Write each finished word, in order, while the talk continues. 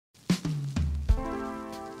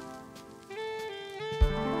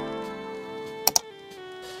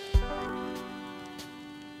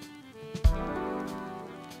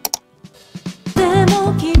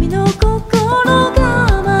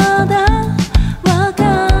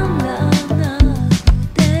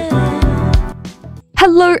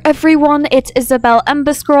everyone, it's Isabel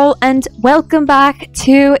Emberscroll and welcome back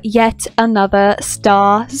to yet another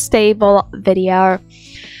Star Stable video.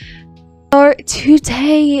 So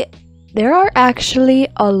today there are actually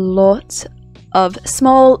a lot of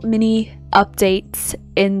small mini updates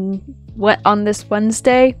on this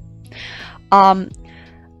Wednesday.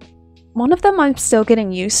 One of them I'm still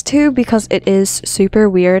getting used to because it is super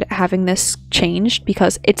weird having this changed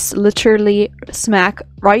because it's literally smack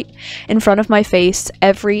right in front of my face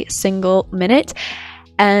every single minute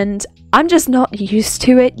and I'm just not used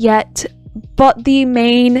to it yet. But the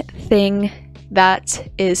main thing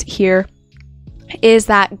that is here is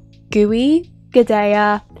that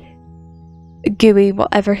𝐤𝐢𝐧𝐝,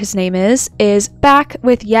 whatever his name is back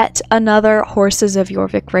with yet another Horses of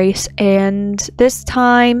Jorvik race, and this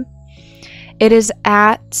time it is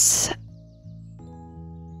at,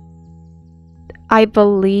 I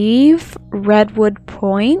believe, Redwood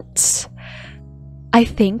Point. I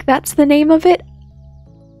think that's the name of it.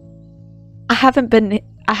 I haven't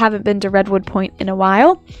been to Redwood Point in a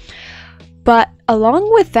while. But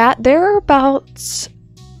along with that, there are about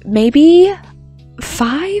maybe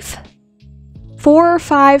 4 or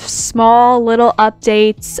 5 small little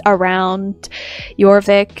updates around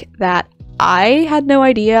Jorvik that I had no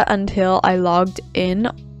idea until I logged in.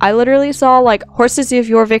 I literally saw like Horses of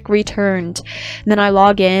Jorvik returned, and then I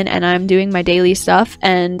log in and I'm doing my daily stuff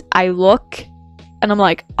and I look and I'm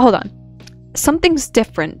like, hold on, something's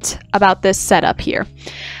different about this setup here.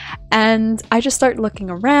 And I just start looking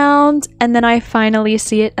around and then I finally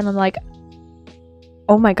see it and I'm like,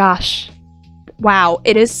 oh my gosh, wow,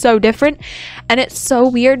 it is so different. And it's so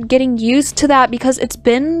weird getting used to that because it's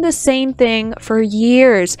been the same thing for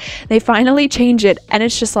years. They finally change it and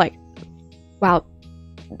it's just like, wow,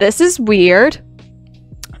 this is weird.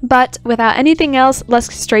 But without anything else, let's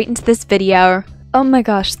get straight into this video. Oh my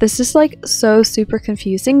gosh, this is like so super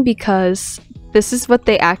confusing because this is what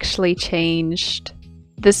they actually changed.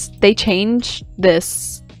 They changed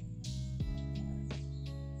this.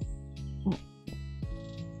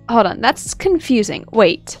 Hold on, that's confusing.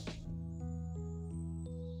 Wait.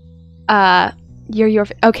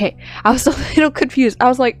 Okay, I was a little confused. I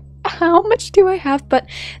was like, how much do I have? But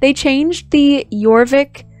they changed the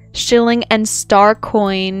Jorvik, shilling, and star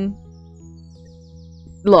coin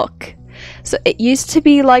look. So it used to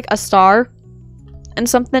be like a star and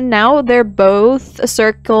something. Now they're both a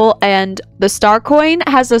circle and the star coin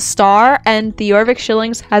has a star and the Jorvik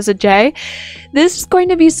shillings has a J. This is going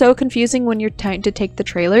to be so confusing when you're trying to take the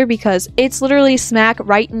trailer because it's literally smack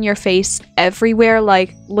right in your face everywhere.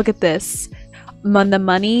 Like, look at this. The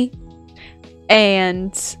money.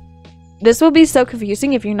 And this will be so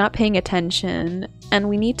confusing if you're not paying attention. And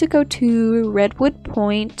we need to go to Redwood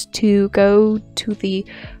Point to go to the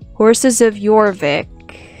Horses of Jorvik.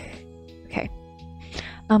 Okay.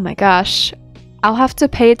 Oh my gosh. I'll have to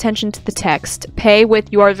pay attention to the text. Pay with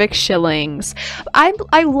Jorvik shillings.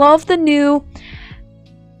 I love the new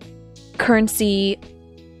currency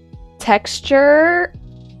texture.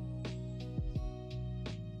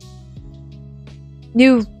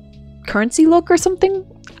 New currency look or something.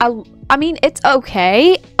 I mean, it's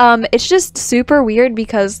okay. It's just super weird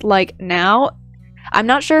because like now, I'm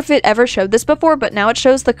not sure if it ever showed this before, but now it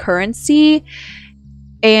shows the currency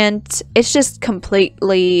and it's just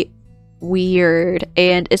completely weird,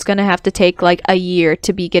 and it's gonna have to take like a year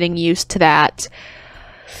to be getting used to that.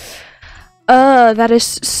 That is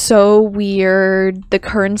so weird. The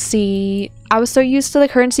currency, I was so used to the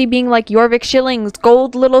currency being like Jorvik shillings,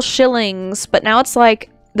 gold little shillings, but now it's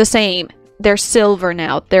like the same. They're silver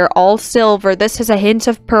now. They're all silver. This has a hint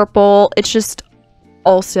of purple. It's just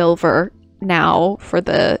all silver now for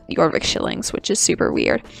the Jorvik shillings, which is super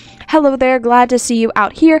weird. Hello there, glad to see you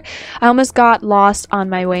out here. I almost got lost on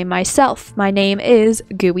my way myself. My name is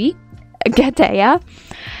𝐤𝐢𝐧𝐝,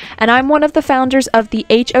 and I'm one of the founders of the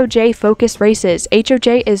HoJ focus races.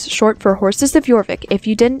 HoJ is short for Horses of Jorvik. If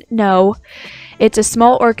you didn't know, it's a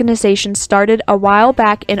small organization started a while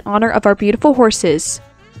back in honor of our beautiful horses.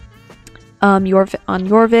 On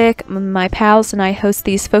Jorvik, my pals and I host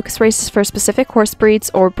these focus races for specific horse breeds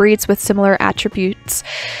or breeds with similar attributes.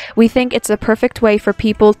 We think it's a perfect way for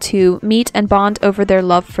people to meet and bond over their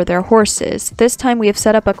love for their horses. This time we have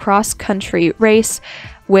set up a cross-country race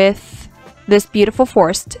with this beautiful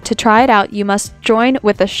forest. To try it out, you must join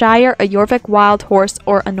with a Shire, a Jorvik wild horse,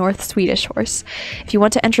 or a North Swedish horse. If you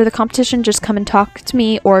want to enter the competition, just come and talk to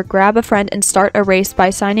me or grab a friend and start a race by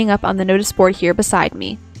signing up on the notice board here beside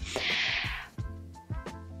me.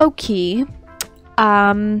 Okay,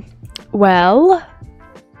 well,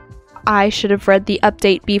 I should have read the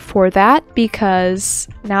update before that because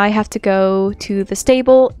now I have to go to the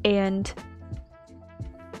stable and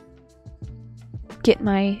get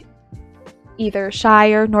my either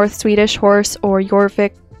Shire, North Swedish horse, or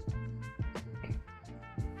JORVIK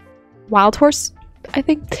wild horse, I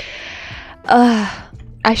think.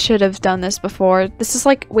 I should have done this before. This is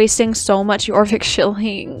like wasting so much JORVIK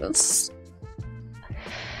shillings.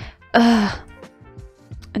 And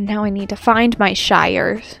now I need to find my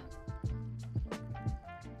Shires.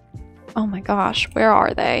 Oh my gosh, where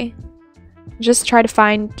are they? Just try to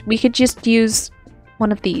find... We could just use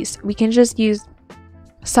one of these. We can just use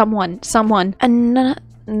someone. And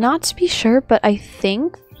not to be sure, but I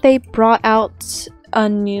think they brought out a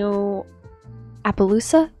new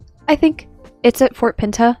Appaloosa, I think. It's at Fort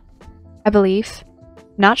Pinta, I believe.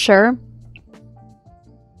 Not sure.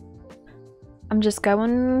 I'm just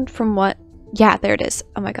going from what... Yeah, there it is.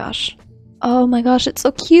 Oh my gosh. Oh my gosh, it's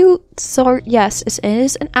so cute. So yes, it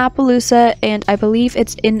is an Appaloosa, and I believe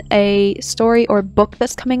it's in a story or book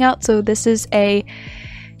that's coming out. So this is a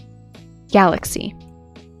galaxy.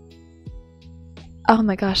 Oh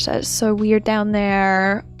my gosh, that is so weird down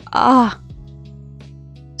there.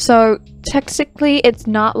 So technically it's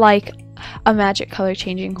not like a magic color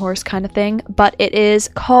changing horse kind of thing, but it is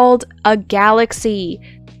called a galaxy.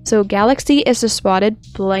 So galaxy is a spotted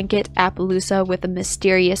blanket Appaloosa with a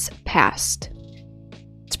mysterious past.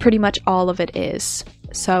 It's pretty much all of it is.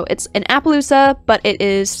 So it's an Appaloosa, but it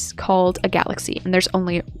is called a galaxy, and there's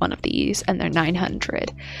only one of these, and they're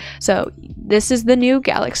 900. So this is the new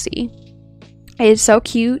galaxy. It's so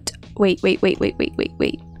cute. Wait.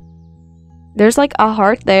 There's like a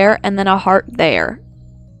heart there, and then a heart there,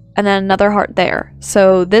 and then another heart there.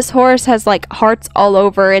 So this horse has like hearts all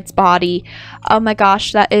over its body. Oh my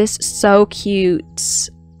gosh, that is so cute.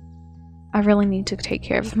 I really need to take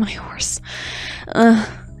care of my horse. I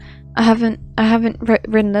haven't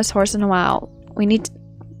ridden this horse in a while. We need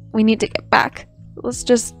to get back. Let's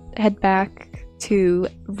just head back to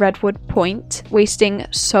Redwood Point, wasting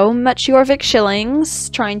so much JORVIK shillings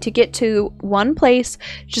trying to get to one place,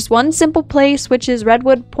 just one simple place, which is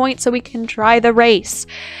Redwood Point, so we can try the race.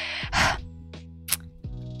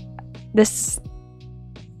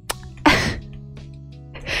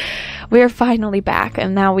 We're finally back,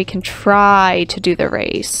 and now we can try to do the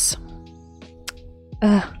race.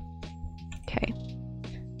 Okay.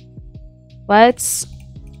 Let's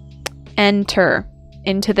enter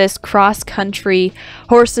into this cross-country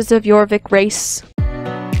Horses of JORVIK race.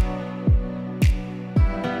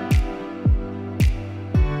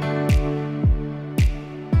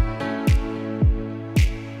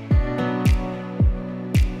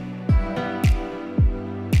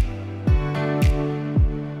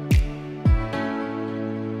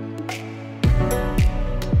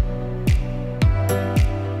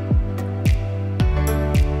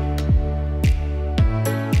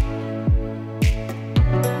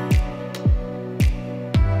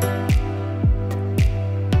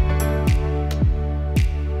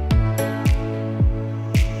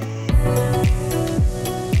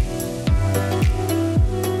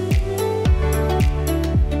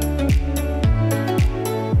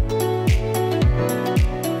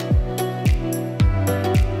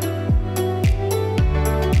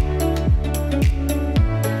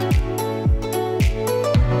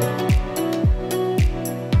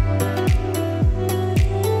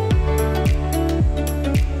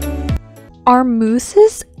 Are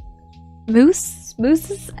mooses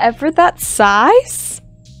ever that size?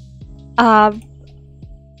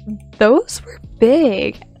 Those were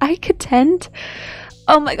big. I could tend.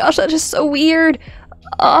 Oh my gosh, that is so weird.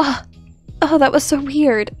 Oh, that was so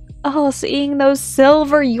weird. Oh, seeing those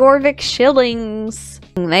silver JORVIK shillings.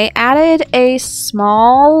 They added a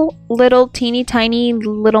small little teeny tiny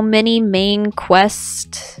little mini main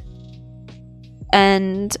quest.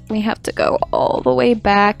 And we have to go all the way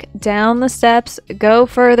back down the steps, go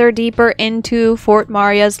further deeper into Fort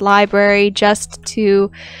Maria's library just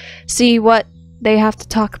to see what they have to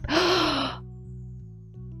talk about.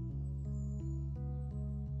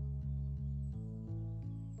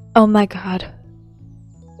 Oh my god.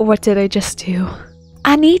 What did I just do?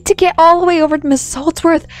 I need to get all the way over to Miss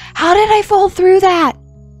Holdsworth. How did I fall through that?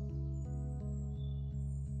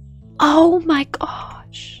 Oh my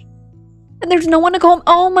gosh. And there's no one to call him.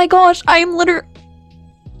 Oh my gosh, I am literally...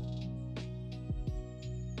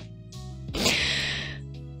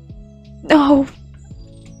 Oh.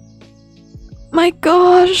 My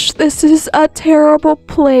gosh, this is a terrible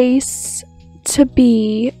place to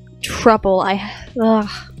be. Trouble. I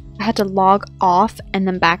had to log off and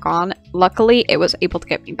then back on. Luckily, it was able to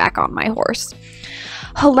get me back on my horse.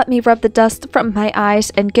 Oh, let me rub the dust from my eyes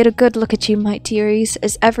and get a good look at you, my dearies.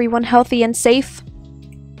 Is everyone healthy and safe?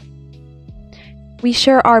 We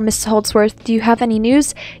sure are, Mrs. Holdsworth. Do you have any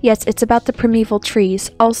news? Yes, it's about the primeval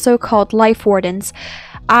trees, also called life wardens.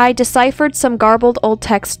 I deciphered some garbled old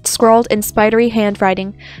text scrawled in spidery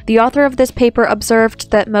handwriting. The author of this paper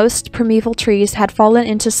observed that most primeval trees had fallen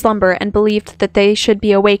into slumber and believed that they should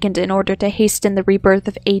be awakened in order to hasten the rebirth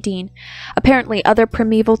of 𝓷𝓚. Apparently, other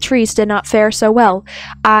primeval trees did not fare so well.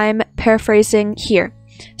 I'm paraphrasing here.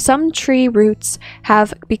 Some tree roots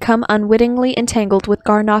have become unwittingly entangled with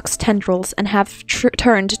𝓤𝓚's tendrils and have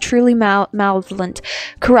turned truly malevolent.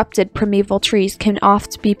 Corrupted primeval trees can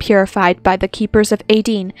oft be purified by the keepers of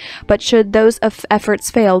𝓷𝓚, but should those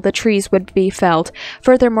efforts fail, the trees would be felled.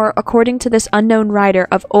 Furthermore, according to this unknown writer,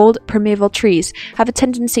 of old primeval trees have a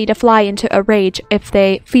tendency to fly into a rage if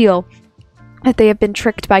they feel that they have been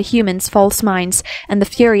tricked by humans' false minds, and the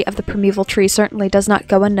fury of the primeval tree certainly does not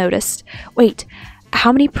go unnoticed. Wait.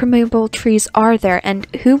 How many primeval trees are there, and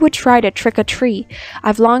who would try to trick a tree?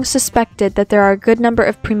 I've long suspected that there are a good number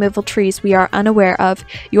of primeval trees we are unaware of.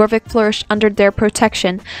 𝐤𝐢𝐳 flourished under their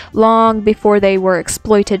protection long before they were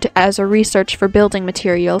exploited as a research for building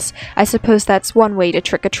materials. I suppose that's one way to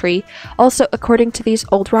trick a tree. Also, according to these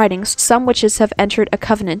old writings, some witches have entered a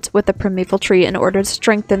covenant with the primeval tree in order to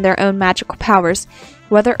strengthen their own magical powers.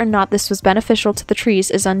 Whether or not this was beneficial to the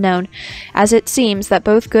trees is unknown, as it seems that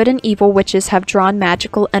both good and evil witches have drawn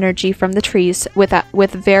magical energy from the trees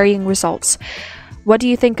with varying results. What do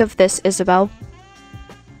you think of this, Isabel?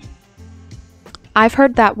 I've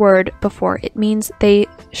heard that word before. It means they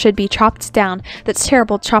should be chopped down. That's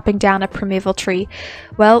terrible, chopping down a primeval tree.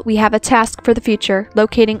 Well, we have a task for the future,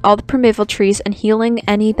 locating all the primeval trees and healing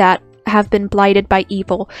any that have been blighted by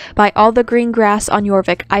evil, by all the green grass on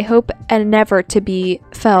𝓤𝓘. I hope and never to be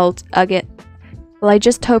felled again. Well, I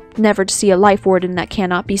just hope never to see a life warden that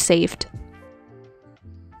cannot be saved.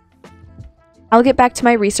 I'll get back to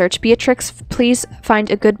my research. Beatrix, please find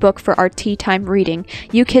a good book for our tea time reading.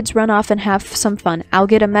 You kids run off and have some fun. I'll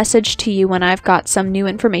get a message to you when I've got some new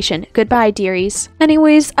information. Goodbye, dearies.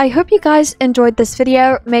 Anyways, I hope you guys enjoyed this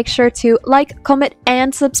video. Make sure to like, comment,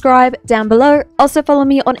 and subscribe down below. Also follow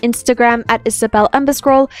me on Instagram at Isabel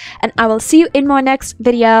Emberscroll, and I will see you in my next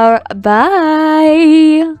video.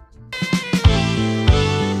 Bye!